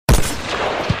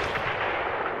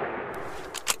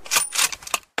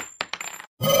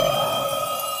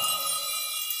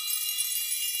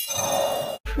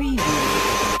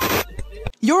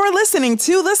You're listening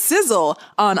to The Sizzle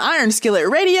on Iron Skillet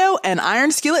Radio and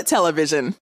Iron Skillet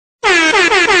Television.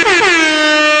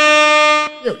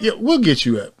 Yeah, we'll get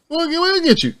you up. We'll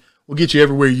get you. We'll get you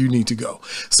everywhere you need to go.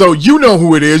 So you know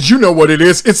who it is. You know what it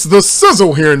is. It's The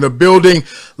Sizzle here in the building.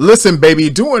 Listen, baby,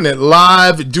 doing it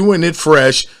live, doing it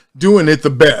fresh, doing it the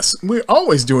best. We're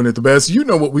always doing it the best. You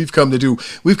know what we've come to do.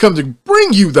 We've come to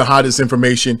bring you the hottest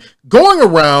information going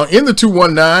around in the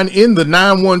 219, in the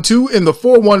 912, in the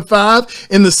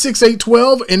 415, in the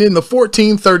 6812, and in the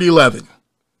 143011.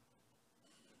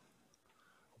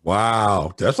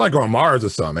 Wow, that's like on Mars or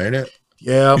something, ain't it?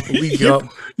 Yeah, we go.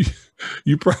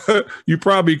 You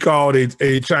probably called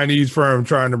a Chinese firm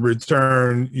trying to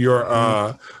return your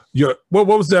what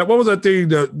was that? What was that thing?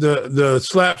 The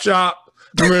slap chop.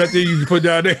 Remember that thing you put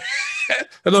down there?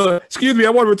 Hello, excuse me, I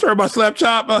want to return my slap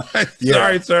chop.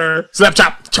 Sorry, sir. Slap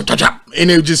chop, chop, chop, chop, and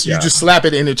it just you just slap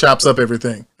it and it chops up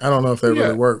everything. I don't know if that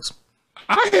really works.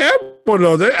 I had one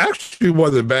of those. It actually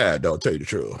wasn't bad, though. Tell you the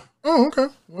truth. Oh, okay.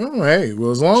 Well, hey,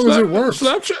 as long as it works.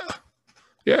 Slap chop.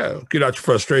 Yeah, get out your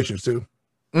frustrations too.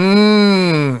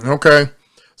 Okay.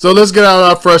 So let's get out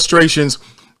our frustrations.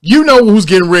 You know who's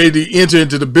getting ready to enter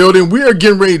into the building. We are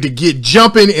getting ready to get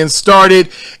jumping and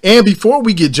started. And before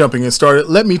we get jumping and started,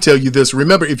 let me tell you this.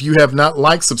 Remember, if you have not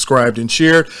liked, subscribed, and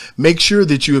shared, make sure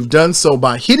that you have done so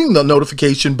by hitting the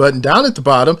notification button down at the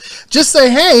bottom. Just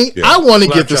say, hey, I want to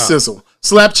get the sizzle.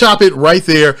 Slap chop it right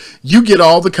there. You get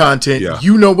all the content. Yeah.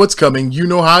 You know what's coming. You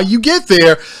know how you get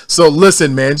there. So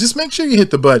listen, man, just make sure you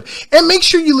hit the button and make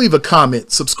sure you leave a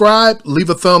comment. Subscribe, leave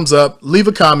a thumbs up, leave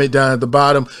a comment down at the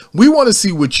bottom. We want to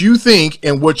see what you think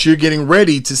and what you're getting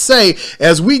ready to say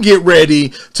as we get ready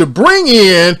to bring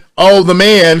in, the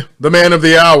man of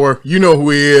the hour. You know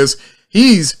who he is.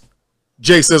 He's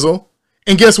Jay Sizzle.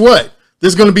 And guess what?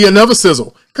 There's going to be another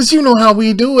sizzle. Because you know how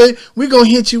we do it. We're going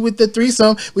to hit you with the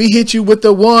threesome. We hit you with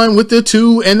the 1, with the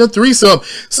 2, and the threesome.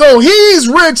 So he's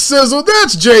Rich Sizzle.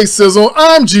 That's Jay Sizzle.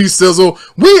 I'm G Sizzle.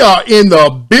 We are in the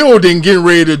building getting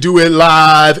ready to do it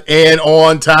live and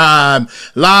on time.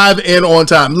 Live and on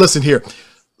time. Listen here.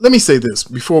 Let me say this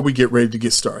before we get ready to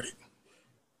get started.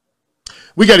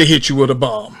 We got to hit you with a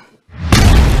bomb.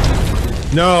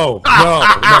 No.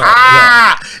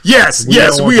 Yes,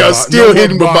 we are still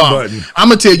hitting the bomb. I'm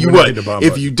going to tell you what,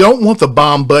 if you don't want the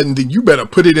bomb button, then you better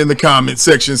put it in the comment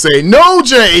section. Say, no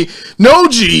J, no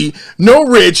G, no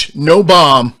Rich, no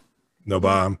bomb. No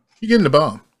bomb. You're getting the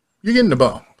bomb. You're getting the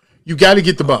bomb. You got to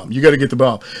get the bomb. You got to get the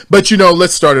bomb. But,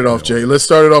 let's start it off, Jay. Let's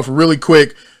start it off really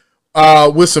quick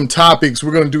with some topics.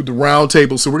 We're going to do the round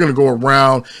table, so we're going to go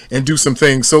around and do some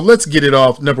things. So let's get it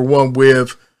off, number one,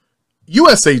 with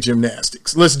USA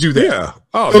Gymnastics. Let's do that. Yeah.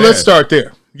 So let's start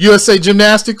there. USA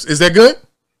Gymnastics, is that good?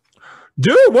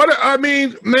 Dude, what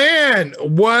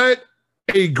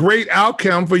a great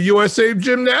outcome for USA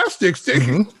Gymnastics.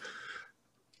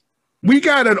 We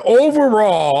got an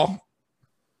overall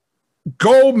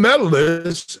gold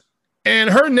medalist, and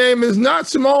her name is not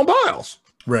Simone Biles.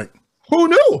 Right. Who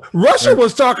knew? Russia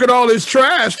was talking all this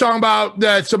trash, talking about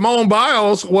that Simone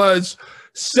Biles was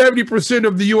 70%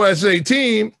 of the USA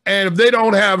team, and if they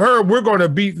don't have her, we're going to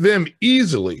beat them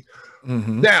easily.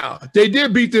 Now, they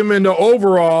did beat them in the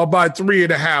overall by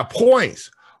 3.5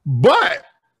 points, but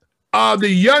the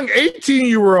young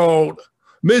 18-year-old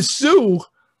Miss Sue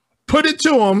put it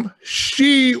to them.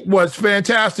 She was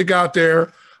fantastic out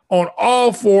there on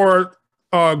all 4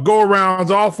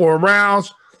 go-arounds, all 4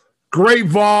 rounds. Great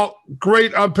vault,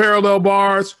 great unparalleled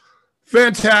bars.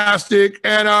 Fantastic.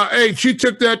 And, hey, she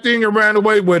took that thing and ran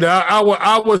away with it. I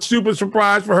was super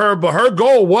surprised for her, but her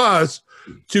goal was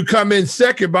to come in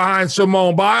second behind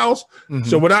Simone Biles.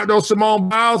 So without no Simone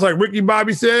Biles, like Ricky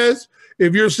Bobby says,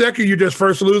 if you're second, you're just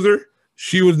first loser.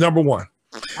 She was number 1.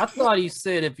 I thought he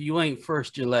said if you ain't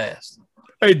first, you're last.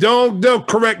 Hey, don't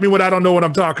correct me when I don't know what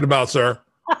I'm talking about, sir.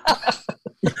 All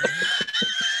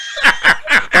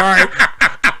right.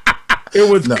 It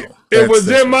was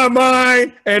in my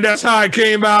mind, and that's how it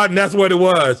came out, and that's what it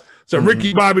was. So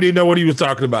Ricky Bobby didn't know what he was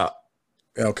talking about.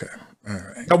 Okay. All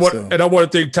right. I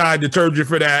want to thank Tide Detergent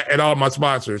for that and all my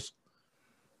sponsors.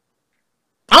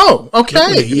 Oh,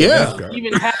 okay. Yeah.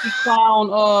 Even Happy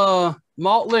Clown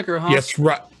malt liquor, huh? Yes,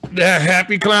 right. That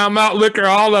Happy Clown malt liquor,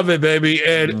 all of it, baby.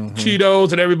 And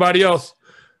Cheetos and everybody else.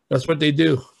 That's what they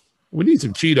do. We need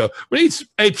some Cheetos.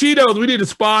 Cheetos, we need a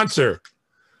sponsor.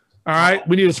 All right?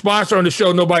 We need a sponsor on the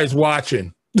show nobody's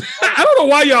watching. I don't know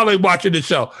why y'all ain't watching the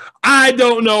show. I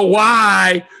don't know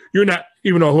why you're not.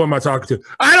 Even though who am I talking to?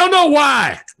 I don't know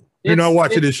why you're not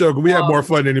watching this show, because we have more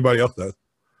fun than anybody else does.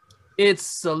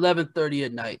 It's 11:30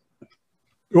 at night.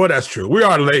 Well, that's true. We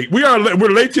are late. We're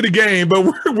late to the game, but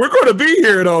we're going to be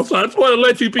here though. So I just want to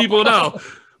let you people know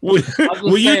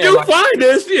when you do find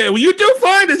this, when you do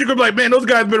find this, you're gonna be like, man, those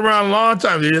guys been around a long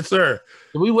time. Yes, sir.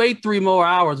 If we wait 3 more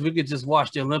hours, we could just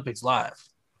watch the Olympics live.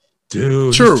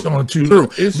 Dude, true. But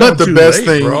the best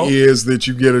thing bro. is that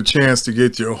you get a chance to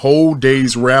get your whole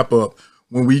day's wrap up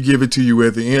when we give it to you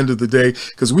at the end of the day,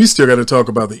 because we still got to talk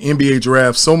about the NBA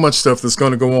draft, so much stuff that's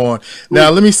going to go on. Now,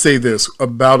 let me say this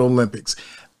about Olympics.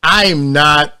 I am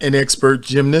not an expert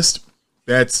gymnast.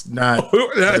 That's not.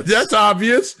 That's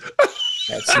obvious.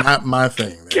 That's not my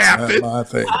thing. That's not my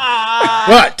thing.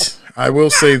 But I will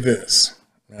say this.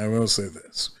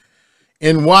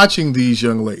 In watching these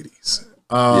young ladies,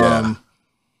 I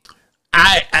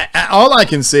all I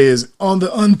can say is on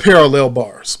the unparalleled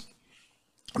bars,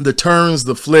 the turns,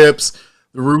 the flips,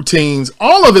 the routines,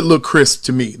 all of it looked crisp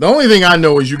to me. The only thing I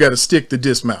know is you got to stick the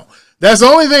dismount. That's the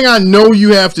only thing I know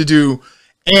you have to do.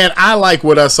 And I like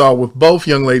what I saw with both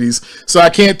young ladies. So I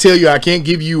can't tell you, I can't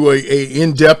give you a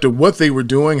in-depth of what they were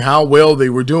doing, how well they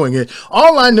were doing it.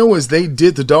 All I know is they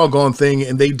did the doggone thing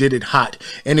and they did it hot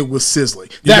and it was sizzling.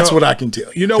 That's what I can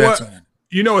tell you. You know what?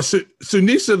 You know,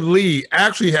 Sunisa Lee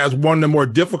actually has one of the more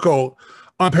difficult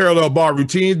unparalleled bar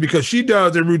routines, because she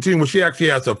does a routine where she actually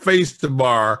has to face the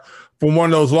bar from one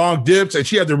of those long dips, and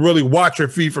she had to really watch her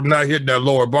feet from not hitting that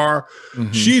lower bar.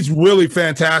 Mm-hmm. She's really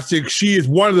fantastic. She is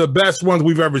one of the best ones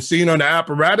we've ever seen on the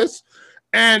apparatus.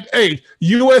 And hey,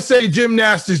 USA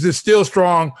Gymnastics is still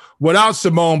strong without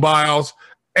Simone Biles.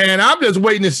 And I'm just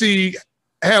waiting to see,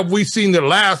 have we seen the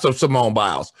last of Simone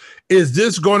Biles? Is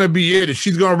this going to be it? Is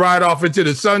she's going to ride off into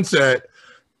the sunset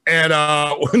and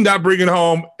not bringing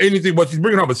home anything? But she's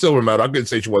bringing home a silver medal. I couldn't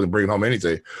say she wasn't bringing home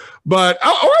anything. But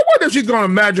I wonder if she's going to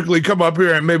magically come up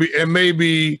here and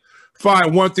maybe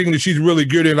find one thing that she's really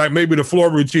good in, like maybe the floor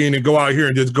routine, and go out here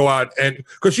and just go out, and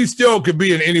because she still could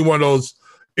be in any one of those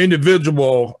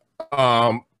individual,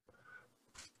 the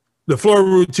floor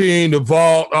routine, the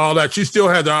vault, all that. She still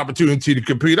has the opportunity to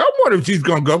compete. I wonder if she's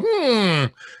going to go,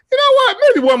 you know what?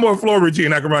 Maybe one more floor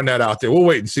routine. I can run that out there. We'll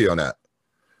wait and see on that.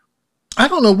 I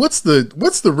don't know what's the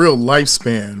real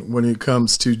lifespan when it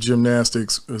comes to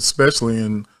gymnastics, especially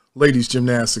in ladies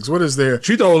gymnastics. What is there?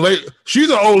 She's an old lady. She's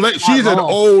an old lady. She's an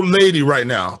old lady right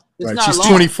now. Right. She's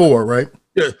 24, right?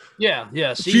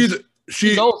 Yeah. She's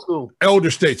old school.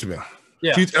 Elder statesman.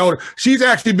 Yeah. She's elder. She's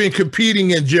actually been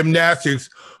competing in gymnastics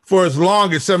for as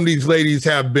long as some of these ladies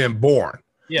have been born.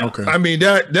 Yeah. Okay. I mean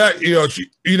that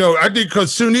I think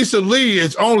because Sunisa Lee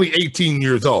is only 18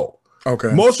 years old.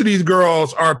 Okay. Most of these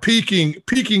girls are peaking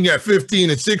at 15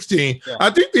 and 16. Yeah. I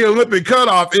think the Olympic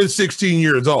cutoff is 16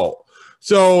 years old.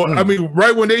 So I mean,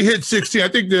 right when they hit 16, I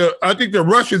think the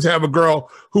Russians have a girl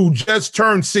who just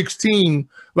turned 16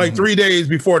 like 3 days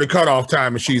before the cutoff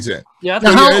time, and she's in. Yeah.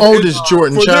 Now, how old is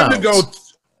Jordan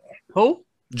Childs? Who?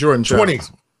 Jordan Childs. 20.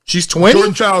 She's 20?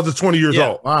 Jordan Childs is 20 years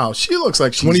old. Wow. She looks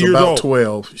like she's about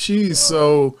 12. She's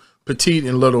so petite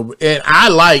and little. And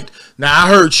I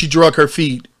heard she drug her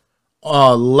feet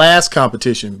last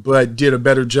competition, but did a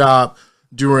better job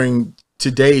during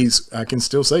today's event.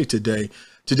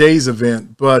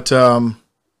 But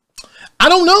I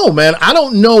don't know, man. I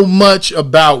don't know much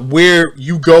about where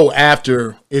you go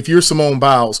after. If you're Simone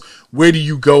Biles, where do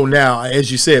you go now?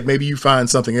 As you said, maybe you find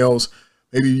something else.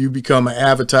 Maybe you become an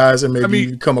advertiser. Maybe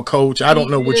you become a coach. I don't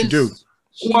know what you do.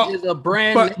 She is a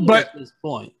brand name at this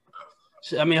point.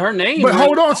 I mean, her name. But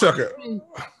hold on a second.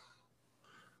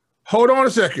 Hold on a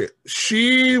second.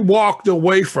 She walked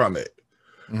away from it.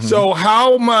 Mm-hmm. So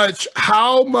how much,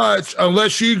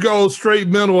 unless she goes straight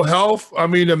mental health, I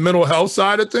mean, the mental health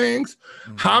side of things,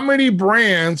 how many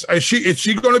brands is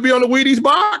she going to be on the Wheaties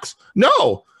box?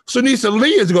 No. Sunisa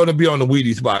Lee is going to be on the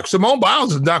Wheaties box. Simone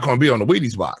Biles is not going to be on the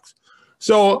Wheaties box.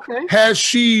 So has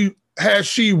she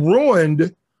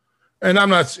ruined, and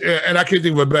I can't think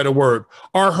of a better word,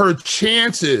 are her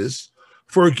chances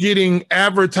for getting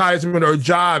advertisement or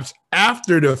jobs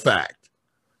after the fact,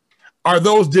 are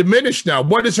those diminished now?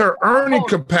 What is her earning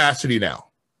capacity now?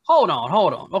 Hold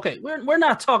on. Okay, we're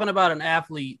not talking about an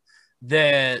athlete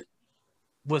that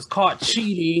was caught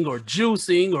cheating or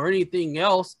juicing or anything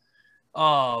else.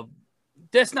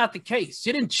 That's not the case.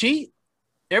 She didn't cheat.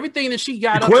 Everything that she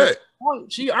got up to this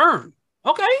point, she earned.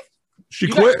 Okay. She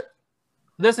quit.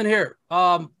 Listen here.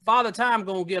 Father Time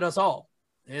gonna get us all.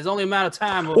 There's only a matter of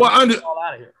time. All out of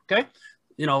here. Okay.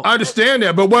 I understand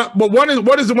that, but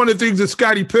what is one of the things that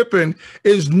Scottie Pippen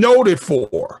is noted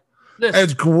for?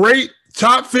 As great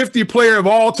top 50 player of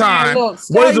all time. Look,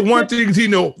 what is the one thing he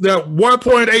know? That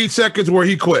 1.8 seconds where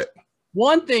he quit.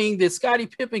 One thing that Scottie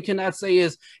Pippen cannot say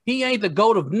is he ain't the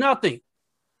GOAT of nothing.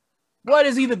 What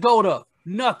is he the GOAT of?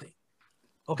 Nothing.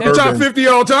 Okay. Bourbon. Top 50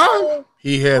 all time?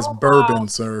 He has bourbon,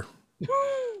 sir.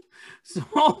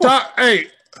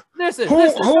 Listen, Who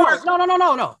is-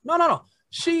 no.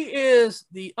 She is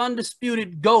the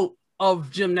undisputed GOAT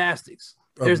of gymnastics.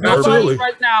 There's Absolutely. nobody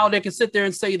right now that can sit there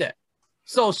and say that.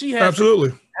 So she has.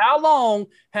 Absolutely. How long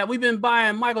have we been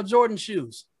buying Michael Jordan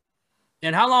shoes?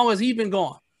 And how long has he been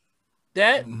gone?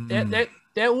 That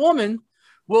woman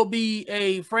will be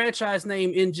a franchise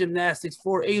name in gymnastics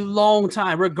for a long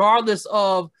time, regardless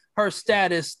of her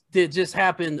status that just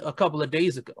happened a couple of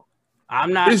days ago.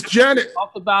 I'm not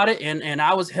talked about it, and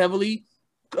I was heavily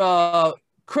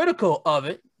critical of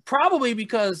it, probably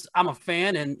because I'm a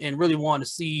fan and really want to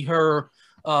see her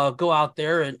go out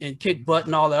there and kick butt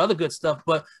and all that other good stuff.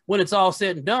 But when it's all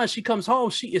said and done, she comes home,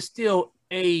 she is still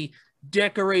a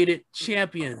decorated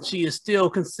champion. She is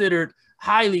still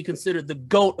highly considered the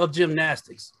GOAT of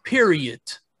gymnastics, period.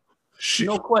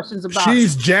 No questions about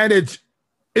it. Janet.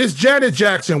 It's Janet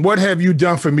Jackson. What have you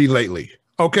done for me lately?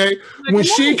 Okay. When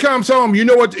she comes home, you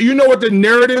know what the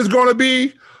narrative is going to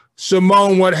be?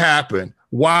 Simone, what happened?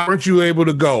 Why weren't you able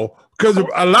to go? Because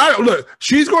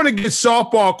she's going to get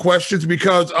softball questions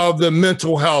because of the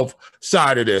mental health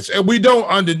side of this. And we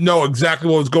don't know exactly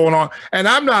what was going on. And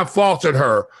I'm not faulting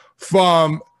her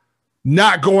from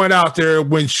not going out there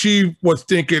when she was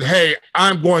thinking, hey,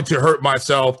 I'm going to hurt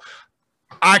myself.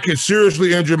 I can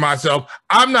seriously injure myself.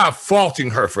 I'm not faulting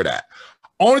her for that.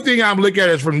 Only thing I'm looking at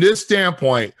is from this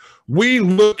standpoint, we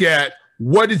look at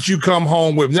what did you come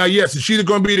home with? Now, yes, is she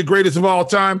going to be the greatest of all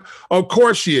time? Of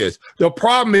course she is. The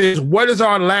problem is, what is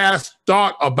our last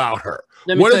thought about her?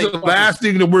 What is the last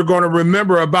thing that we're going to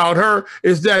remember about her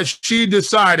is that she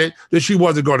decided that she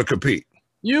wasn't going to compete.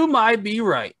 You might be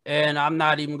right, and I'm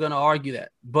not even going to argue that.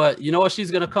 But you know what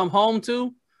she's going to come home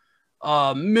to?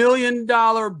 $1 million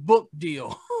book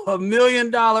deal, $1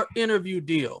 million interview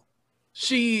deal.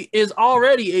 She is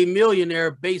already a millionaire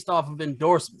based off of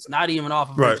endorsements, not even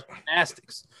off of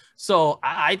gymnastics. So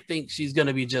I think she's going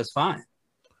to be just fine.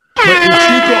 But is she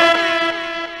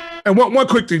and one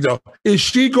quick thing, though. Is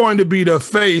she going to be the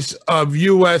face of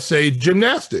USA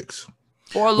Gymnastics?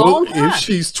 For a long time. If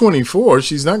she's 24,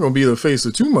 she's not going to be the face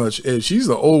of too much. She's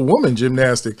the old woman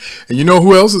gymnastic. And you know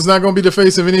who else is not going to be the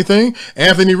face of anything?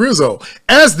 Anthony Rizzo.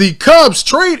 As the Cubs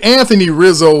trade Anthony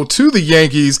Rizzo to the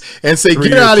Yankees and say,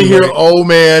 get out of here, old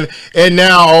man. And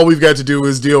now all we've got to do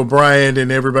is deal Bryant and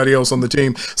everybody else on the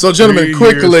team. So, gentlemen,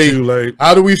 quickly,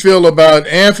 how do we feel about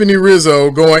Anthony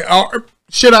Rizzo going,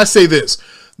 should I say this?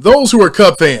 Those who are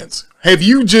Cub fans, have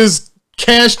you just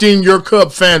cashed in your Cub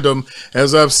fandom,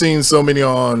 as I've seen so many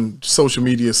on social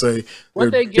media say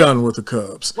they're done with the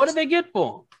Cubs? What did they get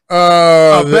for them?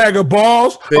 A bag of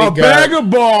balls. A bag of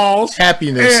balls.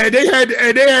 Happiness. And they had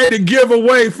to give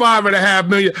away $5.5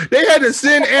 million. They had to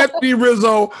send Anthony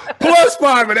Rizzo plus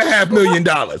 $5.5 million.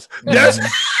 That's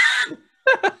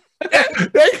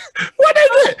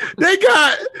they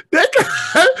got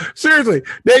seriously,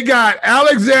 they got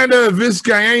Alexander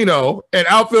Vizcaino and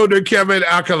outfielder Kevin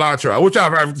Alcantara, which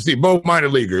I've ever seen, both minor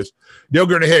leaguers. They're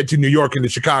going to head to New York in the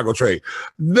Chicago trade.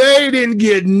 They didn't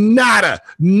get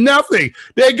nothing.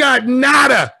 They got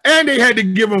nada, and they had to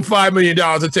give him $5 million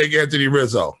to take Anthony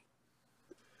Rizzo.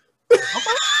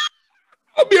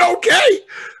 I'll be okay.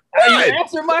 You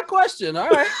answered my question. All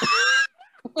right.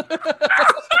 They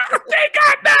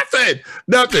got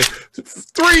nothing.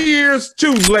 3 years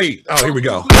too late. Oh, here we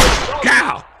go.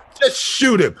 Cow, just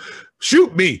shoot him.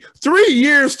 Shoot me. 3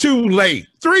 years too late.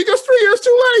 3 years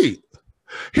too late.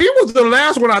 He was the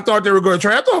last one I thought they were going to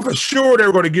try. I thought for sure they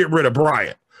were going to get rid of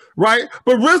Bryant, right?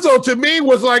 But Rizzo to me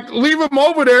was like, leave him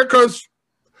over there because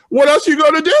what else are you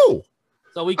going to do?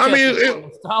 So we kept it for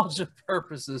nostalgia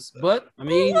purposes, but I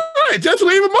mean, right, just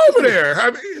leave him over there.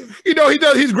 I mean,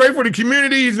 he's great for the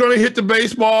community. He's going to hit the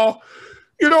baseball.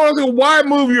 You know, why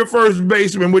move your first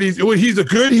baseman when he's a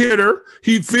good hitter?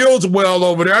 He feels well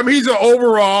over there. I mean, he's an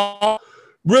overall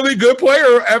really good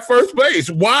player at first base.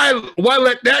 Why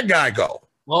let that guy go?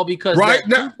 Well, because that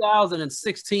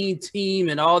 2016 team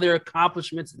and all their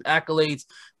accomplishments and accolades,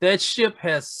 that ship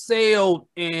has sailed,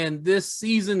 and this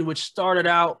season, which started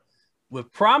out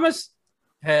with promise,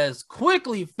 has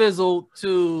quickly fizzled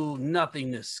to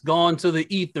nothingness, gone to the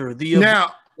ether,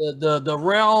 the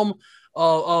realm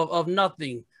of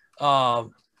nothing.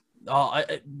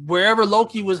 Wherever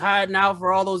Loki was hiding out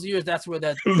for all those years, that's where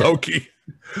that Loki.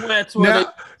 That's where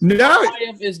now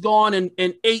is gone and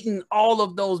eating all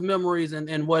of those memories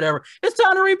and whatever. It's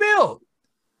time to rebuild.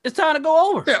 It's time to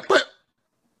go over. Yeah,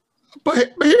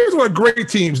 but here's what great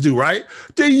teams do, right?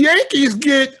 The Yankees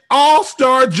get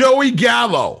all-star Joey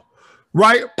Gallo,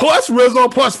 right? Plus Rizzo,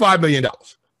 plus $5 million. Well,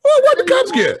 what the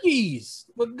Cubs get? Yankees.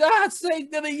 For God's sake,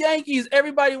 they're the Yankees.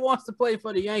 Everybody wants to play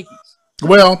for the Yankees.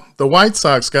 Well, the White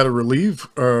Sox got a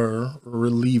reliever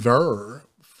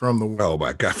from the Oh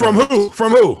my God! From who?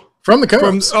 From who? From the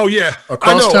Cubs. Oh yeah, a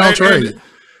crosstown trade.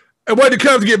 And what did the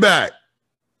Cubs get back?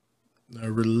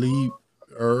 A reliever.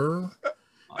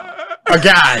 A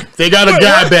guy. They got a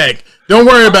guy back. Don't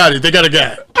worry about it. They got a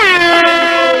guy.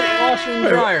 Washer and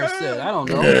dryer said. I don't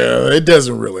know. Yeah, it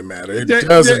doesn't really matter. It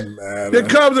doesn't matter. The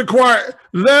Cubs acquired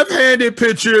left-handed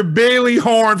pitcher Bailey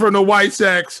Horn from the White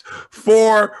Sox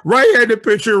for right-handed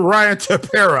pitcher Ryan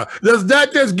Tepera. Does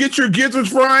that just get your gizzards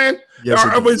frying? Yes, it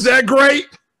does. Is that great?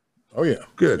 Oh yeah.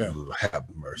 Good. Yeah. Have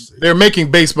mercy. They're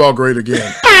making baseball great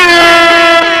again.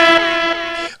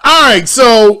 All right,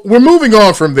 so we're moving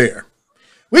on from there.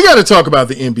 We got to talk about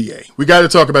the NBA. We got to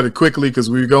talk about it quickly because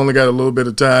we've only got a little bit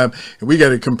of time, and we got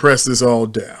to compress this all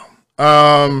down.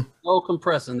 No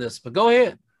compressing this, but go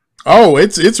ahead. Oh,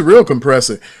 it's real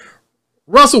compressing.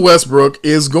 Russell Westbrook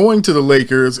is going to the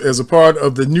Lakers as a part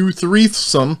of the new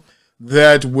threesome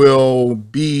that will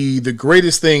be the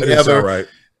greatest thing ever. All right.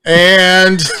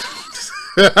 And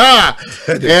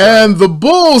and the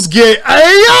Bulls get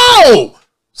Ayo.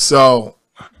 So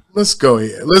let's go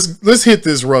ahead. Let's hit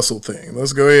this Russell thing.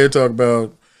 Let's go ahead and talk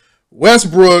about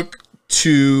Westbrook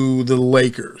to the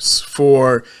Lakers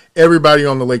for everybody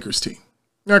on the Lakers team.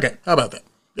 Okay, how about that?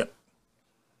 Yep.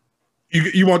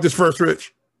 You want this first,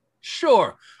 Rich?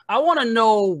 Sure. I want to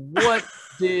know what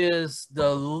does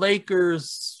the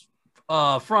Lakers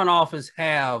front office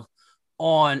have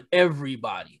on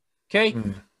everybody. Okay.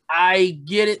 I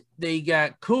get it. They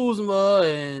got Kuzma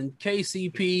and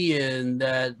KCP and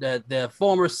that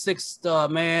former sixth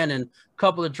man and a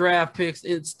couple of draft picks.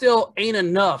 It still ain't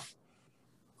enough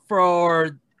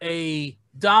for a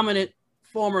dominant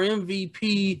former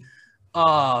MVP,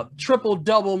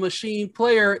 triple-double machine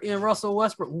player in Russell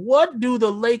Westbrook. What do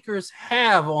the Lakers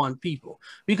have on people?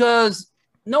 Because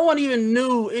no one even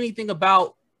knew anything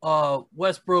about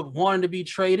Westbrook wanting to be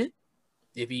traded.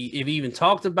 If he even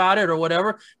talked about it or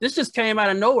whatever, this just came out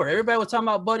of nowhere. Everybody was talking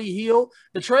about Buddy Hield.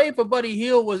 The trade for Buddy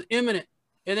Hield was imminent.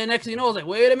 And then next thing you know, it's like,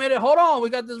 wait a minute, hold on. We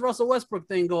got this Russell Westbrook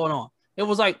thing going on. It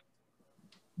was like,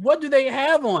 what do they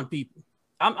have on people?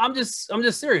 I'm just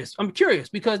serious. I'm curious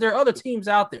because there are other teams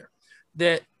out there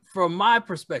that, from my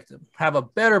perspective, have a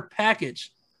better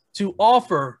package to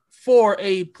offer for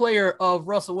a player of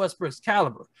Russell Westbrook's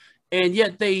caliber. And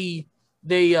yet they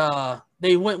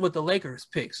went with the Lakers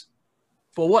picks.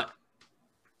 For what?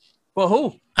 For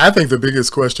who? I think the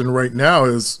biggest question right now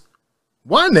is,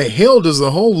 why in the hell does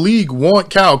the whole league want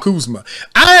Kyle Kuzma?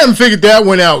 I haven't figured that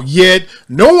one out yet.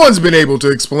 No one's been able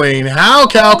to explain how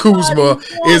Kyle Kuzma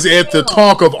is at the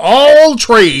talk of all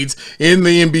trades in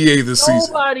the NBA this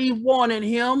season. Nobody wanted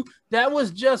him. That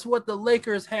was just what the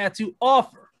Lakers had to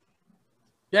offer.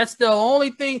 That's the only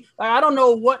thing. I don't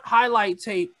know what highlight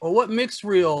tape or what mixed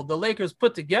reel the Lakers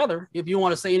put together. If you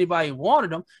want to say anybody wanted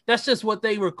them, that's just what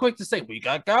they were quick to say. We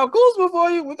got Kyle Kuzma for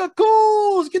you. We got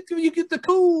Kuz. You get the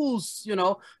Kuz. You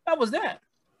know, that was that.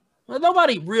 Well,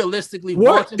 nobody realistically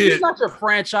wants him. He's not your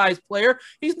franchise player.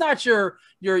 He's not your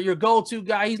go-to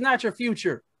guy. He's not your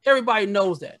future. Everybody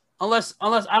knows that. Unless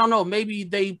I don't know, maybe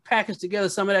they packaged together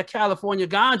some of that California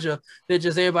ganja that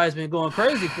just everybody's been going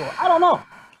crazy for. I don't know.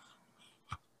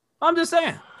 I'm just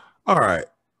saying. All right.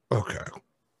 Okay.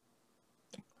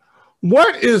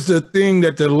 What is the thing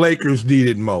that the Lakers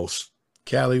needed most?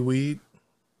 Cali weed.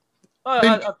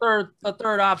 A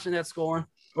third option at scoring.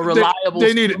 A reliable.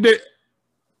 They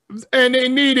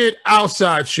needed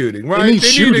outside shooting, right?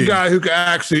 They need a guy who could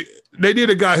actually. They need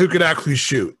a guy who could actually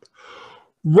shoot.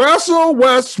 Russell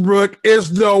Westbrook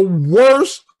is the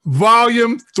worst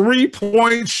volume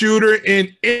 3-point shooter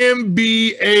in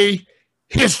NBA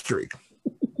history.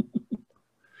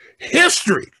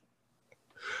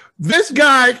 This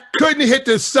guy couldn't hit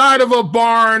the side of a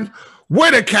barn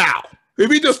with a cow. If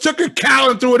he just took a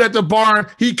cow and threw it at the barn,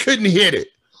 he couldn't hit it.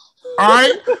 All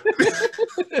right?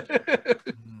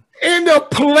 In the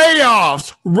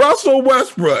playoffs, Russell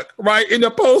Westbrook, right, in the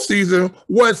postseason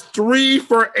was 3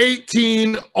 for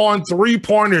 18 on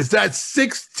 3-pointers. That's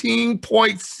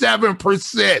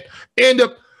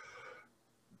 16.7%.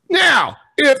 Now,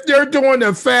 if they're doing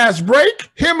the fast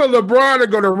break, him and LeBron are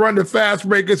going to run the fast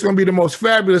break. It's going to be the most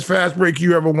fabulous fast break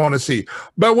you ever want to see.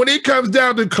 But when it comes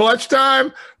down to clutch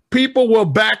time, people will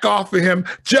back off of him,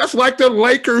 just like the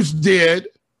Lakers did,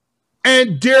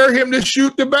 and dare him to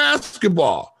shoot the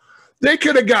basketball. They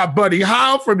could have got Buddy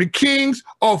Hield from the Kings,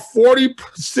 a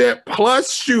 40%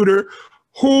 plus shooter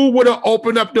who would have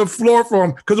opened up the floor for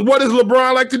him. Because what does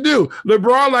LeBron like to do?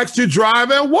 LeBron likes to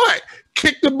drive and what?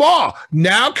 Kick the ball.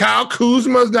 Now Kyle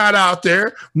Kuzma's not out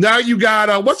there. Now you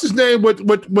got what's his name with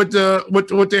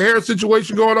the hair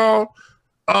situation going on?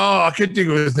 Oh, I can't think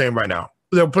of his name right now.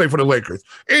 They'll play for the Lakers.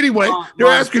 Anyway, they're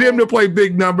asking him to play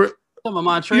big number.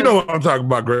 You know what I'm talking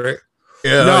about, Greg.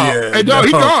 Yeah, yeah. And no,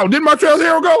 he gone. Didn't Montrezl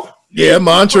Harrell go? Yeah,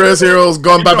 Montrezl Harrell's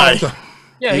gone bye-bye.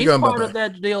 Yeah, he's part of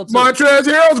that deal too. Montrezl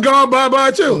Harrell's gone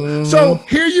bye-bye too. So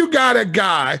here you got a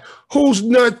guy who's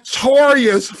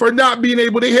notorious for not being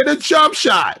able to hit a jump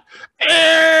shot.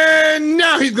 And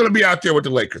now he's going to be out there with the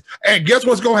Lakers. And guess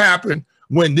what's going to happen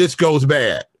when this goes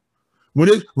bad?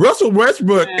 Russell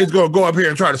Westbrook is going to go up here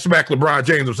and try to smack LeBron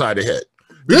James upside the head.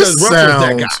 This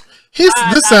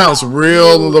sounds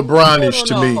real LeBronish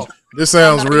to me. This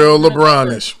sounds real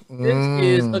LeBronish. This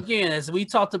is, again, as we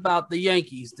talked about the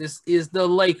Yankees, this is the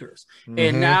Lakers.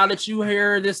 And now that you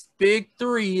hear this big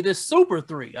three, this super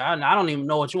three, I don't even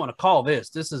know what you want to call this.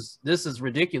 This is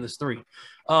ridiculous three.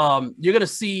 You're going to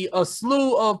see a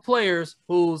slew of players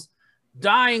whose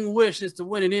dying wish is to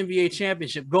win an NBA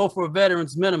championship, go for a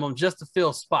veterans minimum just to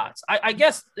fill spots. I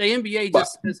guess the NBA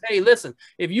just says, hey, listen,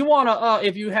 if you want to,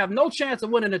 if you have no chance of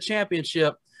winning a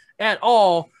championship at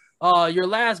all, your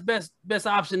last best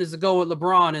option is to go with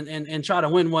LeBron and try to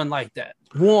win one like that.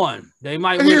 They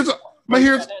might win.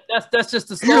 That's just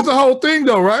the here's the whole thing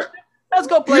though, right? Let's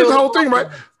go play. Here's the whole thing, right?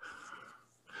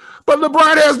 But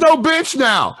LeBron has no bench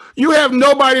now. You have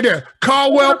nobody there.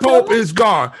 Caldwell Pope is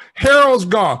gone. Harrell's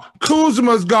gone.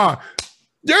 Kuzma's gone.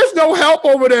 There's no help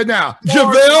over there now.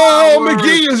 JaVale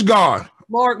McGee is gone.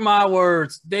 Mark my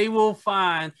words, they will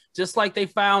find, just like they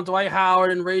found Dwight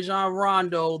Howard and Rajon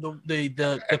Rondo, the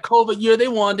COVID year they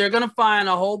won, they're going to find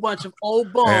a whole bunch of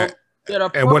old bums that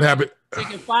are. And what happened? They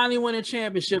can finally win a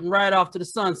championship and ride off to the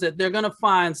sunset. They're going to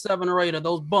find 7 or 8 of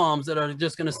those bums that are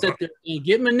just going to sit there and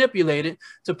get manipulated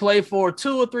to play for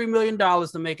 $2 or $3 million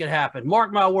to make it happen.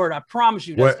 Mark my word, I promise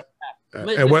you that's going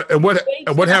to happen. And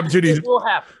what happened to these? It will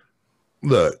happen.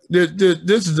 Look,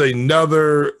 this is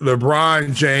another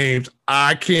LeBron James,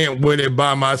 I can't win it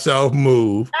by myself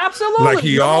move. Absolutely. Like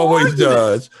he always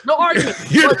does. No argument.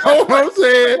 You know what I'm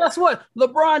saying? Guess what?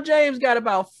 LeBron James got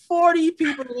about 40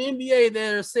 people in the NBA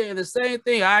that are saying the same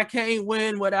thing. I can't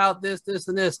win without this,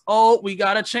 and this. Oh, we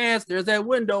got a chance. There's that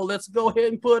window. Let's go ahead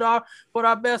and put our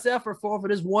best effort for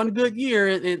this one good year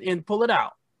and pull it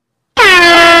out.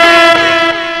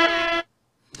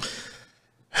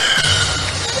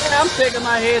 I'm shaking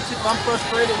my head too. I'm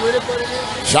frustrated with it, but it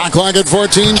is. Shot clock at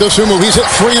 14. Dosunmu. He's hit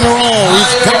 3 in a row.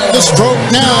 He's got the stroke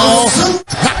now.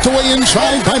 Knocked away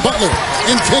inside by Butler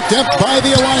and picked up by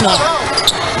the Alina.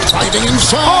 Driving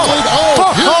inside.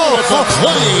 Beautiful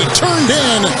play. Turned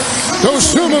in.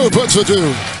 Dosunmu puts the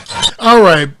 2. All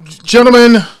right,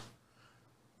 gentlemen.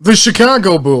 The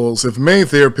Chicago Bulls have made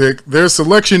their pick. Their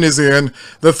selection is in.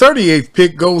 The 38th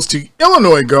pick goes to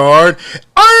Illinois guard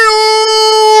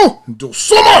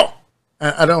Dosunmu.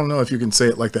 I don't know if you can say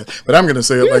it like that, but I'm going to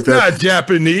say it like that. He's not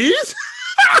Japanese.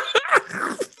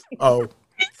 Oh.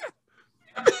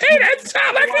 Hey, that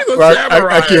sounds like he's a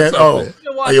samurai. I can't.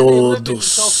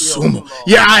 Dosunmu.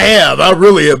 Yeah, I have. I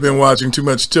really have been watching too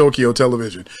much Tokyo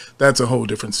television. That's a whole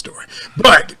different story.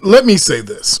 But let me say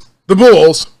this. The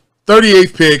Bulls,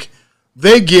 38th pick,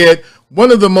 they get one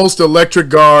of the most electric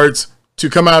guards to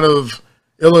come out of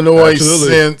Illinois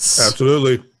since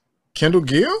Kendall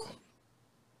Gill?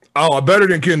 Oh, better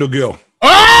than Kendall Gill.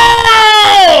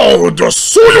 Oh,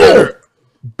 Dosunmu.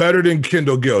 Better than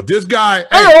Kendall Gill. This guy,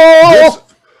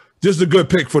 this is a good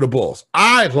pick for the Bulls.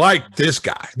 I like this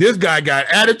guy. This guy got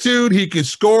attitude. He can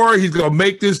score. He's going to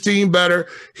make this team better.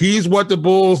 He's what the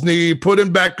Bulls need. Put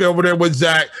him back over there with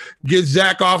Zach. Get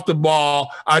Zach off the ball.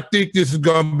 I think this is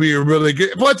going to be a really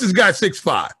good. Plus, this guy's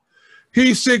 6'5".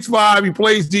 He's 6'5". He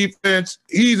plays defense.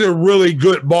 He's a really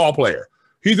good ball player.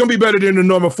 He's going to be better than the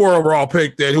number 4 overall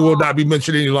pick that who will not be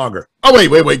mentioned any longer. Oh,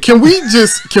 wait. Can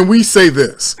we say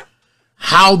this?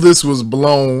 How this was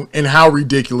blown and how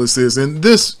ridiculous it is. And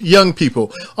this, young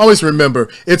people, always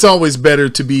remember, it's always better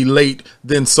to be late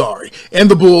than sorry. And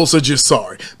the Bulls are just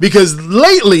sorry. Because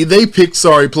lately, they picked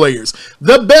sorry players.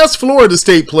 The best Florida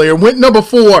State player went number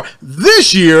 4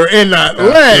 this year and not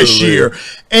last year.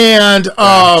 And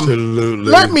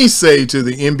let me say to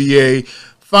the NBA,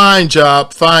 fine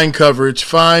job, fine coverage,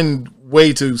 fine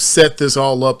way to set this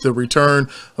all up, the return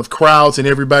of crowds and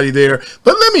everybody there.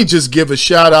 But let me just give a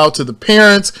shout out to the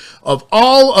parents of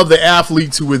all of the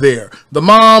athletes who were there. The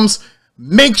moms,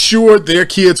 make sure their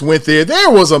kids went there. There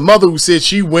was a mother who said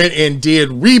she went and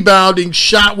did rebounding,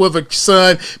 shot with her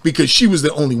son because she was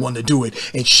the only one to do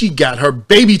it. And she got her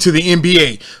baby to the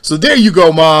NBA. So there you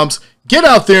go, moms. Get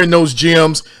out there in those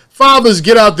gyms. Fathers,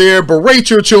 get out there,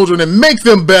 berate your children, and make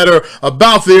them better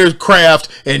about their craft,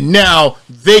 and now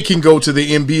they can go to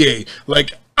the NBA.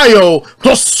 Like,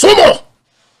 Dosunmu!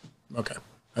 Okay,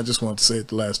 I just wanted to say it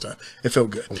the last time. It felt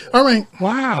good. All right.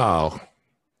 Wow.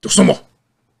 Dosunmu.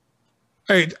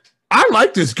 Hey, I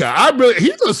like this guy.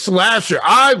 He's a slasher.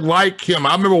 I like him.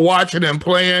 I remember watching him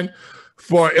playing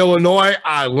for Illinois.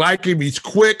 I like him. He's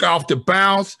quick off the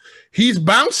bounce. He's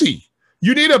bouncy.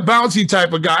 You need a bouncy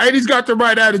type of guy, and he's got the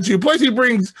right attitude. Plus, he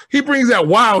brings that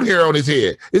wild hair on his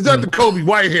head. It's not the Kobe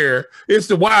White hair; it's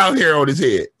the wild hair on his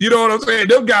head. You know what I'm saying?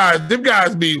 Them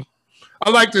guys be. I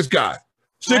like this guy.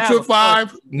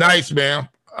 6'5", nice man.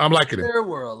 I'm liking it. There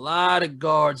were a lot of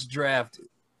guards drafted.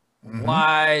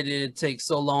 Why did it take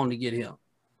so long to get him?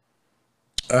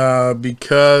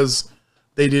 Because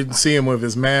they didn't see him with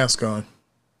his mask on.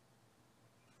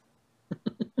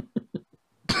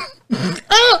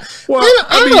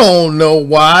 I don't know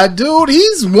why, dude.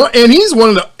 He's one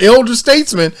of the elder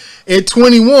statesmen at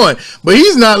 21, but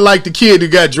he's not like the kid who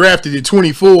got drafted at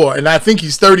 24, and I think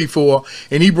he's 34,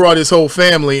 and he brought his whole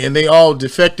family, and they all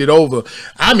defected over.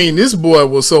 I mean, this boy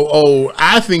was so old.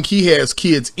 I think he has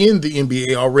kids in the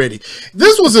NBA already.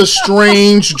 This was a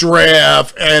strange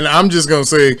draft, and I'm just gonna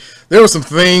say there were some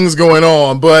things going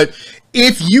on. But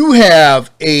if you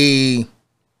have a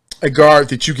guard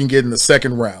that you can get in the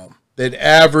second round that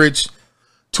averaged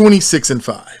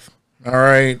 26-5, all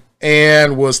right,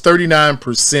 and was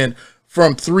 39%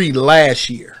 from three last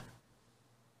year.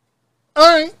 All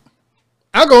right,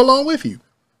 I'll go along with you.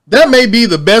 That may be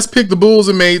the best pick the Bulls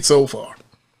have made so far.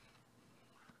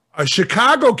 A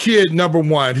Chicago kid, number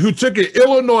one, who took an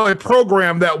Illinois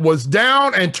program that was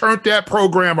down and turned that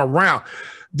program around.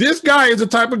 This guy is the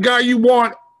type of guy you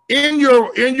want in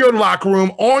your locker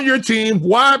room, on your team.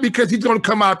 Why? Because he's going to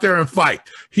come out there and fight.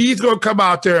 He's going to come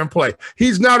out there and play.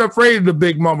 He's not afraid of the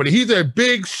big moment. He's a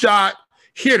big shot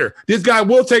hitter. This guy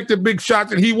will take the big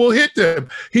shots and he will hit them.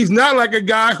 He's not like a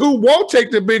guy who won't take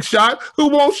the big shot, who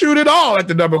won't shoot at all at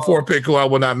the number 4 pick, who I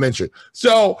will not mention.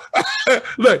 So,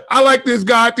 look, I like this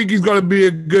guy. I think he's going to be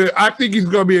a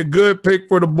good pick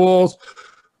for the Bulls.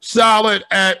 Solid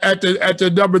at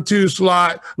the number 2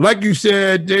 slot. Like you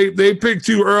said, they picked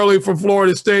too early for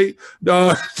Florida State.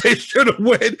 They should have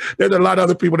went. There's a lot of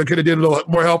other people that could have did a little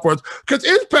more help for us. Because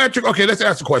is Patrick, okay, let's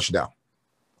ask the question now.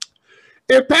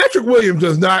 If Patrick Williams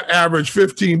does not average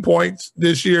 15 points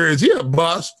this year, is he a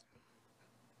bust?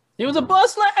 He was a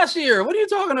bust last year. What are you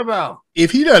talking about? If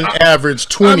he doesn't average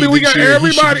 20 this year,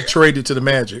 he should be traded to the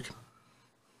Magic.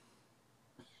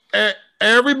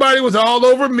 Everybody was all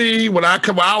over me when I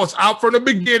was out from the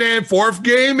beginning, 4th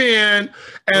game in,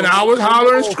 and I was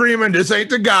hollering and screaming, "This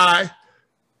ain't the guy."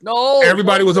 No,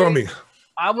 everybody was on me.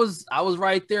 I was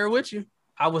right there with you.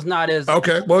 I was not as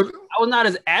okay. Well, I was not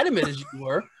as adamant as you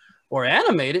were, or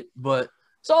animated. But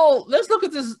so let's look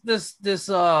at this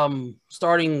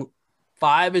starting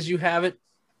 5 as you have it.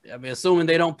 I mean, assuming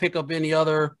they don't pick up any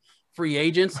other free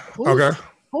agents. Who's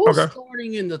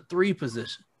starting in the 3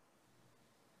 position?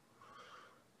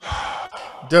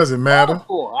 Doesn't matter.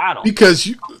 I don't. Because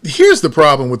here's the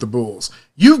problem with the Bulls.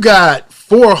 You've got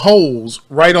 4 holes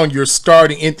right on your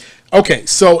starting. Okay,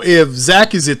 so if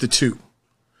Zach is at the 2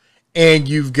 and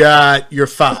you've got your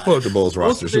 5. Pull up the Bulls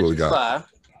roster. See what we got.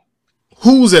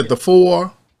 Who's at the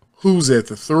 4? Who's at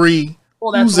the 3?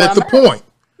 Who's at the point?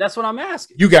 That's what I'm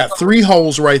asking. You got 3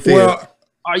 holes right there. Well,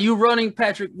 are you running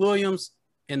Patrick Williams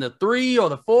in the 3 or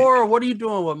the 4? Or what are you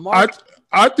doing with Mark?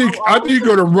 I think you're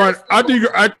going to run. I think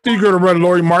you're going to run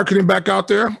Lauri Marketing back out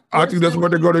there. I think that's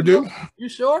what they're going to do. You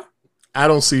sure? I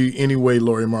don't see any way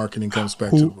Lauri Marketing comes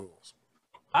back to the Bulls.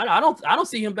 I don't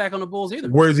see him back on the Bulls either.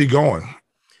 Where is he going?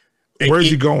 Where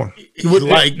is he going?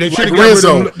 They should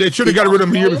have got rid of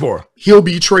him the year before. He'll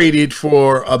be traded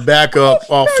for a backup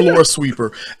floor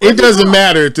sweeper. It doesn't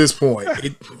matter at this point.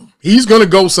 He's going to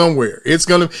go somewhere.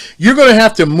 You're going to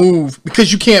have to move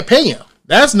because you can't pay him.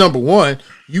 That's number one.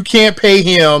 You can't pay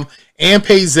him and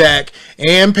pay Zach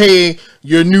and pay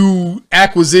your new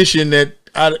acquisition that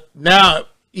now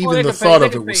even the thought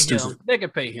of it was stupid. They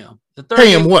could pay him.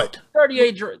 Pay him what?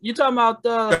 38. You talking about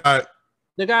the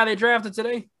guy they drafted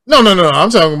today? No. I'm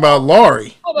talking about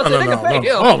Lauri.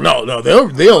 No.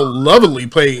 They'll lovely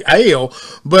pay Ale,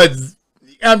 but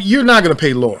you're not going to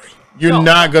pay Lauri. You're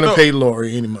not going to pay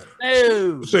Lauri any money.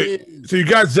 No. So you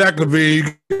got Zach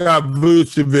LaVine, you got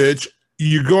Vucevic.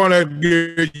 You're going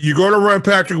to run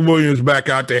Patrick Williams back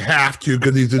out. They have to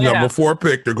because he's the number 4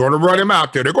 pick. They're going to run him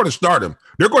out there. They're going to start him.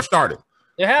 They're going to start him.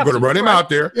 They're going to run him out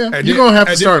there. Yeah, and you're going to have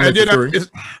to start him at the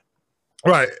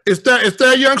 3. Right. Is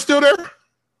that Young still there?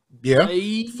 Yeah.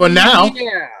 For now.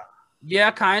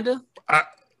 Yeah, kind of.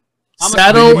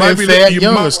 Sato and Thad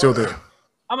Young are still there.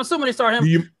 I'm assuming they start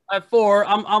him at 4.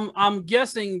 I'm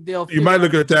guessing they'll. You might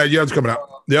look at Thad Young's coming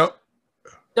out. Yep.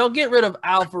 They'll get rid of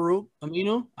Al-Farouq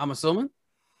Aminu, I'm assuming.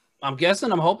 I'm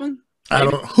guessing. I'm hoping. I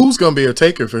don't know. Who's going to be a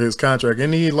taker for his contract?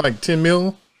 Isn't he like $10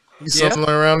 million? He's something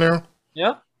around there.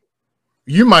 Yeah.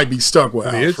 You might be stuck with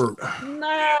Al Fruit.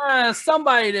 Nah,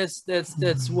 somebody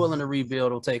that's willing to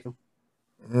rebuild will take him.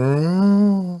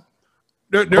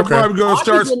 They're probably going to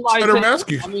start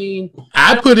rescue. I mean,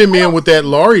 I put him in with that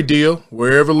Laurie deal,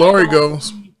 wherever Laurie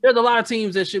goes. There's a lot of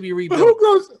teams that should be rebuilt.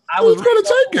 Who's going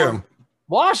to take him?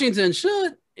 Washington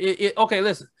should. Okay,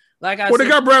 listen. Like I said, they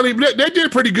got Bradley. They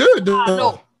did pretty good.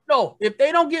 No. If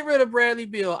they don't get rid of Bradley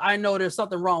Beal, I know there's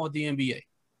something wrong with the NBA.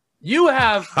 You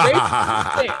have gone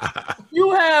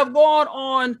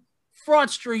on Front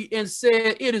Street and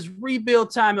said it is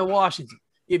rebuild time in Washington.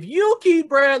 If you keep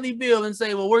Bradley Beal and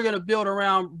say, well, we're going to build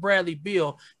around Bradley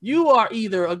Beal, you are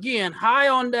either, again, high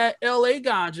on that LA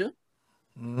ganja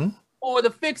or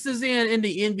the fix is in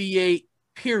the NBA,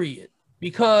 period.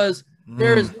 Because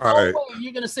there is no way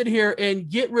you're going to sit here and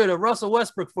get rid of Russell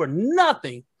Westbrook for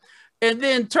nothing and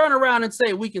then turn around and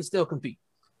say we can still compete.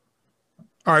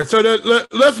 All right, so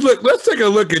let's take a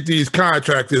look at these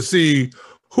contracts to see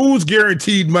who's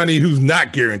guaranteed money, who's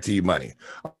not guaranteed money.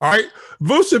 All right,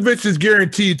 Vucevic is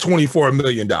guaranteed $24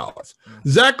 million.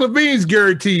 Zach LaVine's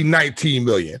guaranteed $19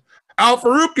 million. Al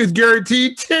Farouk is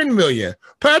guaranteed $10 million.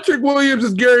 Patrick Williams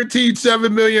is guaranteed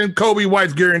 $7 million. Kobe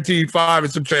White's guaranteed $5 million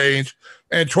and some change,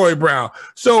 and Troy Brown.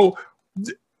 So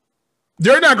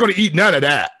they're not going to eat none of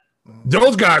that.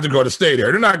 Those guys are going to stay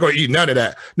there. They're not going to eat none of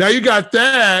that. Now you got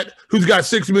that who's got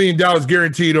 $6 million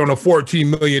guaranteed on a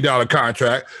 $14 million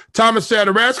contract. Thomas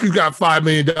Satoransky's got $5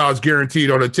 million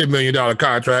guaranteed on a $10 million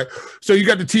contract. So you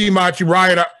got the team Machi,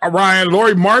 Ryan,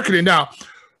 Lauri Markkanen. Now,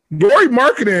 Lauri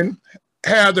Markkanen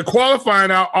has a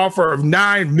qualifying offer of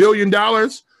 $9 million,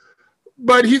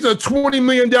 but he's a $20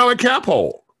 million cap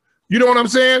hold. You know what I'm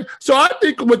saying? So I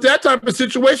think with that type of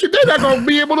situation, they're not going to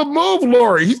be able to move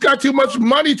Laurie. He's got too much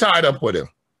money tied up with him.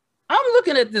 I'm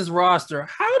looking at this roster.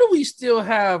 How do we still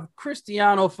have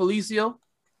Cristiano Felicio?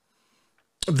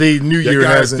 The new year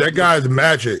hasn't. That guy's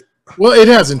magic. Well, it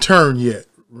hasn't turned yet.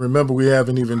 Remember, we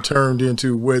haven't even turned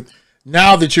into what.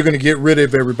 Now that you're going to get rid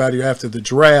of everybody after the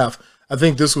draft, I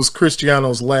think this was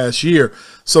Cristiano's last year.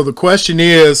 So the question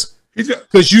is,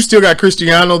 because you still got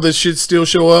Cristiano that should still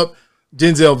show up,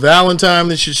 Denzel Valentine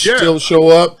that should still show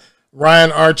up, Ryan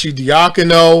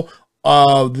Arcidiacono.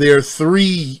 There are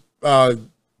three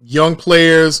young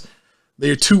players.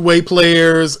 They're two-way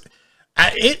players.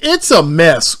 It's a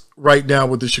mess right now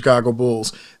with the Chicago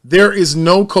Bulls. There is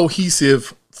no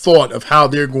cohesive thought of how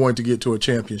they're going to get to a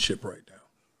championship right now.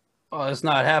 Oh, it's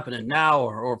not happening now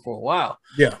or for a while.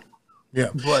 Yeah.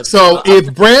 But, so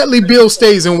if Bradley Beal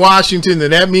stays in Washington,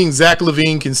 then that means Zach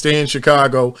LaVine can stay in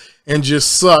Chicago and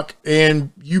just suck,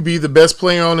 and you be the best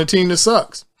player on the team that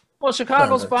sucks. Well,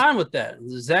 Chicago's fine with that.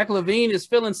 Zach LaVine is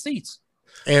filling seats.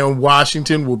 And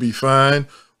Washington will be fine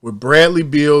with Bradley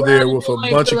Beal there with a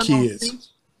bunch of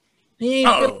kids. He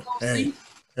ain't filling no seats.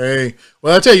 Hey,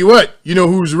 well, I tell you what, you know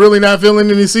who's really not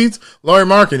filling any seats? Lauri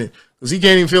Markkanen. Because he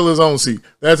can't even fill his own seat.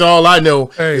 That's all I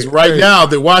know is now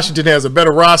that Washington has a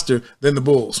better roster than the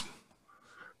Bulls.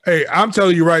 Hey, I'm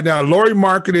telling you right now, Lauri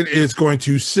Markkanen is going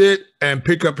to sit and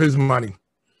pick up his money.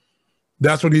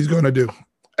 That's what he's going to do.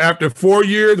 After 4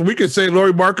 years, we could say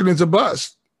Lauri Markkanen's a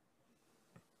bust.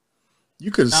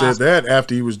 You could have said that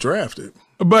after he was drafted.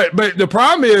 But the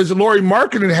problem is Lauri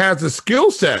Markkanen has a skill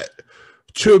set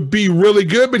to be really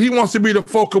good, but he wants to be the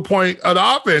focal point of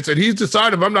the offense. And he's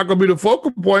decided, if I'm not going to be the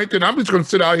focal point, then I'm just going to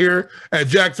sit out here and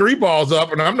jack three balls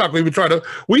up, and I'm not going to even try to.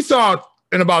 We saw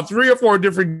in about 3 or 4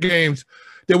 different games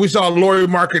that we saw Lauri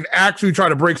Markkanen actually try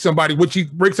to break somebody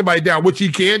down, which he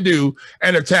can do,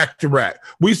 and attack the rack.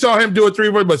 We saw him do it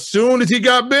 3 but as soon as he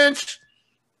got benched,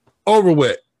 over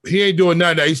with. He ain't doing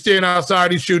none of that. He's staying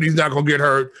outside. He's shooting. He's not going to get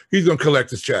hurt. He's going to collect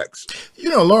his checks.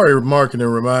 You know, Lauri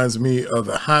Markkanen reminds me of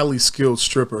a highly skilled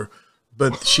stripper,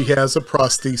 but she has a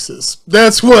prosthesis.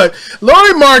 That's what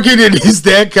Lauri Markkanen is.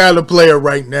 That kind of player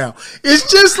right now.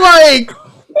 It's just like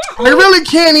I really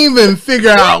can't even figure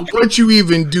out what you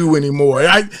even do anymore.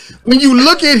 When you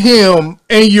look at him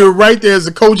and you're right there as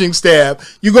a coaching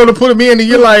staff, you're going to put him in and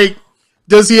you're like,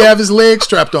 does he have his legs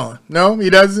strapped on? No, he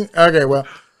doesn't. Okay, well.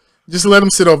 Just let him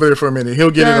sit over there for a minute.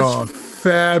 He'll get it on.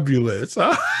 Fabulous.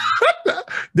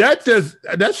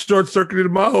 That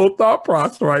short-circuited my whole thought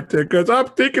process right there, because I'm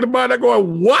thinking about it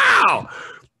going, wow.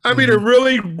 I mean, a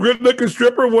really good-looking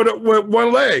stripper with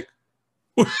one leg.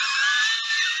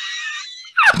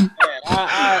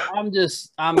 I'm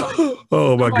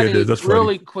oh my goodness, that's funny.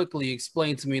 Really quickly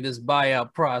explain to me this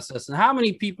buyout process and how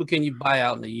many people can you buy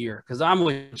out in a year? Because I'm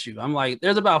with you. I'm like,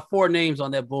 there's about 4 names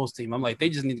on that Bulls team. I'm like, they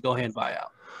just need to go ahead and buy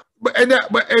out. And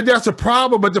that's a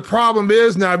problem. But the problem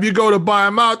is now, if you go to buy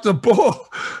them out, the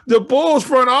Bulls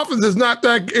front office is not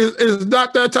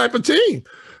that type of team.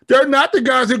 they're not the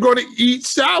guys that are going to eat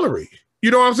salary. You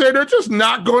know what I'm saying? They're just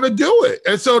not going to do it.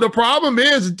 And so the problem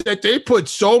is that they put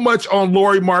so much on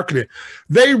Lauri Markkanen.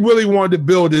 They really wanted to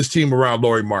build this team around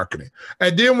Lauri Markkanen.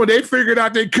 And then when they figured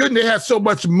out they couldn't, they had so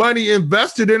much money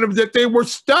invested in them that they were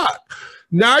stuck.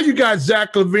 Now you got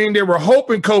Zach LaVine. They were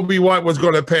hoping Kobe White was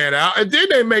going to pan out. And then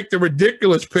they make the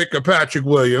ridiculous pick of Patrick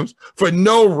Williams for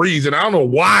no reason. I don't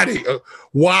know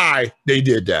why they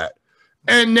did that.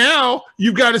 And now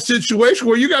you've got a situation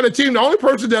where you got a team. The only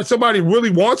person that somebody really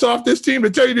wants off this team,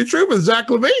 to tell you the truth, is Zach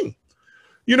LaVine.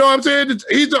 You know what I'm saying?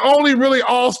 He's the only really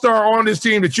all-star on this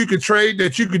team that you could trade,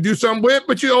 that you could do something with,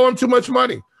 but you owe him too much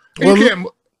money.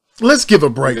 Well, let's give a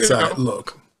bright side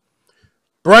look.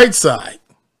 Bright side.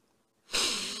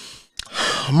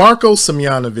 Marko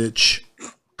Semjanovic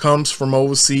comes from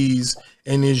overseas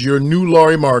and is your new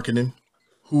Lauri Markkanen,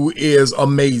 who is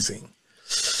amazing.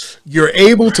 You're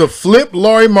able to flip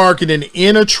Lauri Markkanen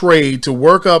in a trade to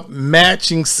work up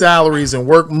matching salaries and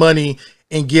work money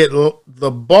and get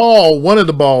the ball, one of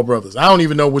the Ball brothers. I don't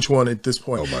even know which one at this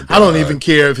point. Oh, I don't even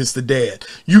care if it's the dad.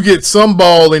 You get some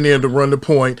ball in there to run the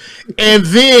point, and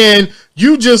then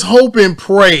you just hope and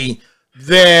pray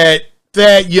that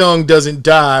that Young doesn't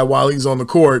die while he's on the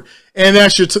court, and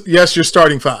that's your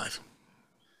starting five.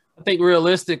 I think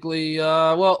realistically,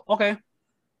 well, okay,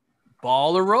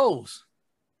 Ball or Rose.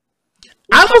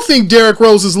 I don't think Derrick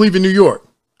Rose is leaving New York.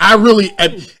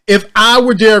 If I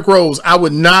were Derrick Rose, I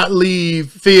would not leave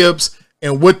Phibbs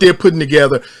and what they're putting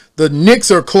together. The Knicks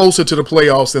are closer to the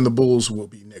playoffs than the Bulls will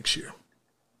be next year.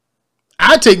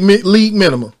 I take league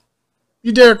minimum.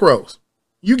 You Derrick Rose.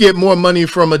 You get more money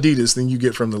from Adidas than you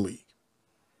get from the league.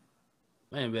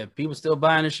 Man, people still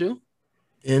buying the shoe?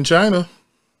 In China.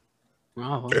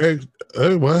 Oh, hey.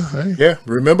 Yeah,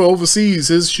 remember overseas,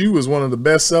 his shoe was one of the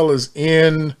best sellers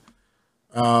in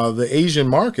the Asian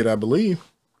market, I believe.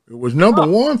 It was number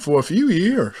one for a few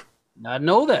years. I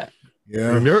know that.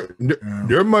 Yeah. And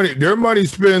their money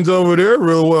spends over there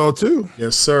real well too.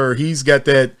 Yes, sir. He's got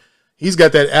that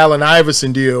Allen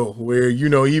Iverson deal where,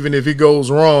 even if it goes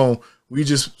wrong, we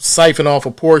just siphon off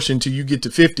a portion till you get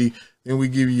to 50, and we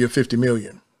give you your 50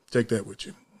 million. Take that with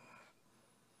you.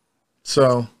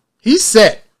 So he's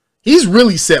set. He's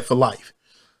really set for life.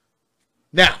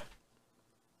 Now,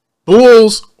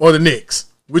 Bulls or the Knicks?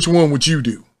 Which one would you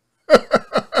do?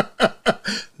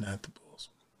 Not the Bulls.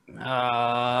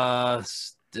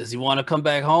 Does he want to come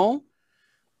back home?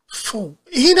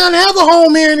 He doesn't have a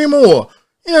home here anymore.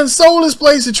 He done sold his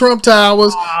place at Trump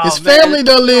Towers. His family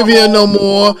doesn't live here no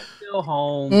more. Still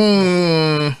home.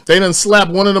 They done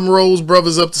slapped one of them Rose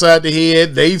brothers upside the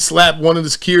head. They slapped one of the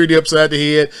security upside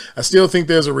the head. I still think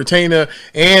there's a retainer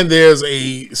and there's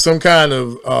some kind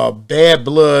of bad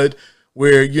blood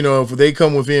where, if they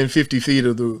come within 50 feet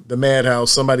of the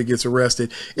madhouse, somebody gets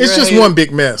arrested. It's just one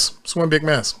big mess. It's one big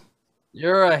mess.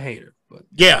 You're a hater. But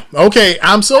yeah, okay.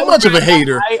 I'm so much of a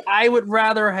hater. I would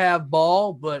rather have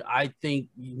Ball, but I think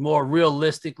more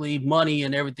realistically, money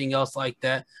and everything else like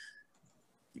that,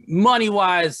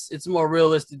 money-wise, it's more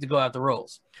realistic to go after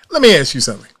Rose. Let me ask you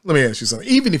something.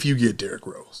 Even if you get Derrick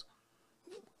Rose,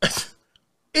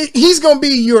 he's going to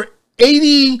be your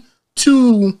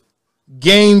 82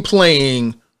 game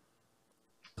playing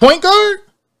point guard?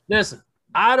 Listen,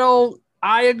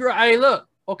 I agree. Hey, look,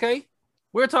 okay,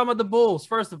 we're talking about the Bulls,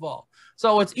 first of all.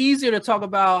 So it's easier to talk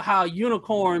about how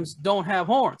unicorns don't have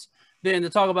horns than to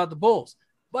talk about the Bulls.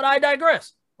 But I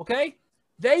digress, okay?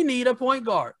 They need a point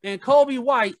guard, and Kobe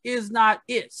White is not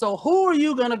it. So who are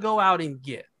you going to go out and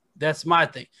get? That's my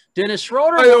thing. Dennis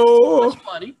Schroeder wants too much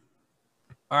money.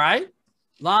 All right?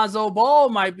 Lonzo Ball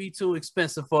might be too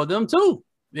expensive for them, too.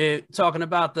 They're talking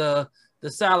about the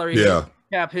salary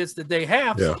cap hits that they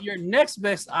have. Yeah. So your next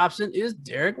best option is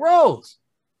Derrick Rose.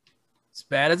 As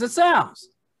bad as it sounds.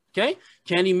 Okay?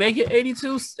 Can he make it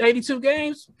 82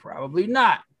 games? Probably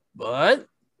not. But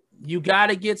you got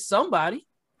to get somebody.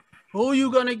 Who are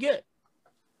you going to get?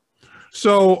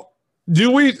 So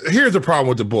here's the problem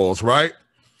with the Bulls, right?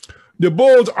 The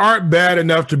Bulls aren't bad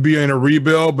enough to be in a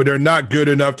rebuild, but they're not good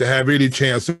enough to have any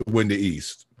chance to win the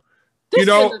East.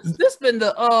 This been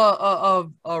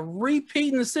the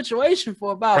repeating the situation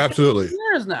for about absolutely 15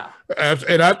 years now.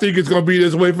 And I think it's going to be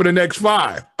this way for the next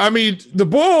 5. I mean, the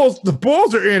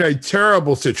Bulls are in a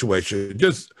terrible situation.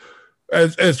 Just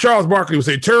as Charles Barkley would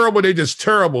say, terrible. They just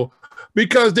terrible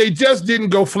because they just didn't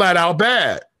go flat out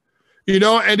bad, and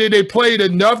then they played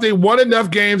enough. They won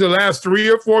enough games the last 3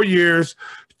 or 4 years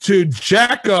to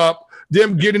jack up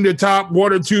them getting the top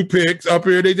 1 or 2 picks up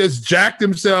here. They just jacked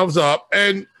themselves up.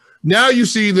 And now you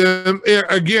see them,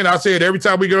 again, I say it every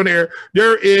time we go in there,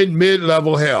 they're in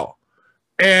mid-level hell.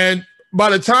 And by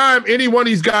the time any one of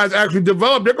these guys actually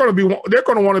develop, they're going to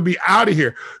want to be out of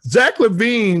here. Zach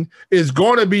LaVine is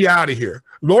going to be out of here.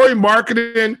 Lauri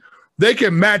Markkanen, they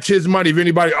can match his money if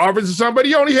anybody offers to somebody.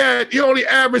 He only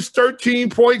averaged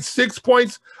 13.6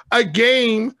 points a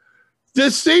game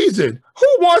this season.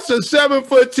 Who wants a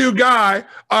 7'2" guy,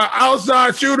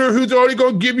 outside shooter who's only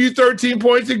going to give you 13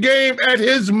 points a game at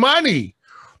his money?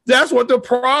 That's what the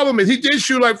problem is. He did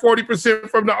shoot like 40%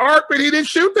 from the arc, but he didn't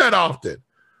shoot that often.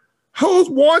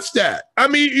 Who wants that? I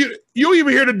mean, you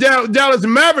even hear the Dallas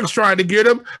Mavericks trying to get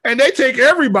him, and they take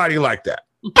everybody like that.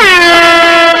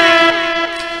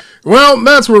 Well,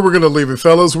 that's where we're going to leave it,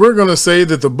 fellas. We're going to say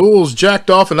that the Bulls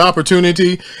jacked off an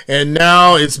opportunity, and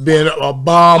now it's been a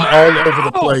bomb all over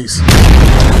the place.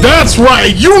 That's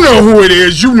right. You know who it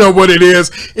is. You know what it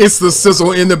is. It's the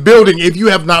Sizzle in the building. If you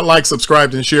have not liked,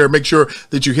 subscribed, and shared, make sure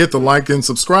that you hit the like and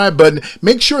subscribe button.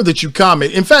 Make sure that you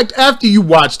comment. In fact, after you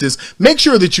watch this, make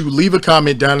sure that you leave a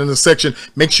comment down in the section.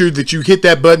 Make sure that you hit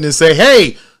that button and say,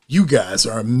 hey, you guys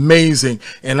are amazing,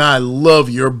 and I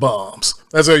love your bombs.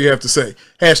 That's all you have to say.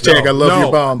 Hashtag I love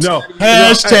your bombs.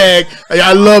 Hashtag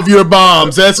I love your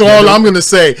bombs. That's all I'm going to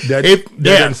say. That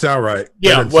doesn't sound right.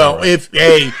 Yeah, well,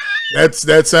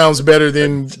 that sounds better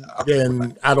than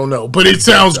I don't know, but it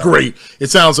sounds great. It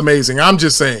sounds amazing. I'm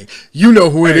just saying, you know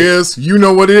who it is. You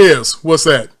know what it is. What's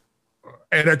that?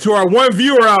 And to our one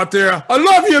viewer out there, I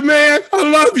love you, man.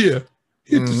 I love you.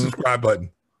 Hit the subscribe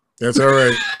button. That's all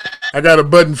right. I got a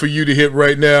button for you to hit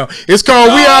right now. It's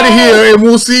called We Out of Here, and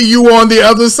we'll see you on the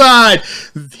other side.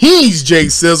 He's Jay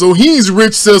Sizzle. He's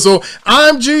Rich Sizzle.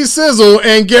 I'm G Sizzle.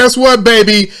 And guess what,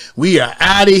 baby? We are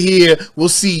out of here. We'll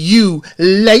see you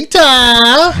later.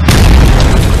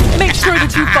 Make sure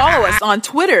that you follow us on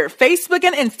Twitter, Facebook,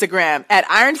 and Instagram at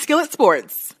Iron Skillet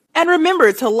Sports. And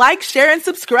remember to like, share, and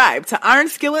subscribe to Iron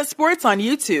Skillet Sports on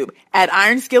YouTube at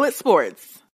Iron Skillet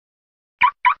Sports.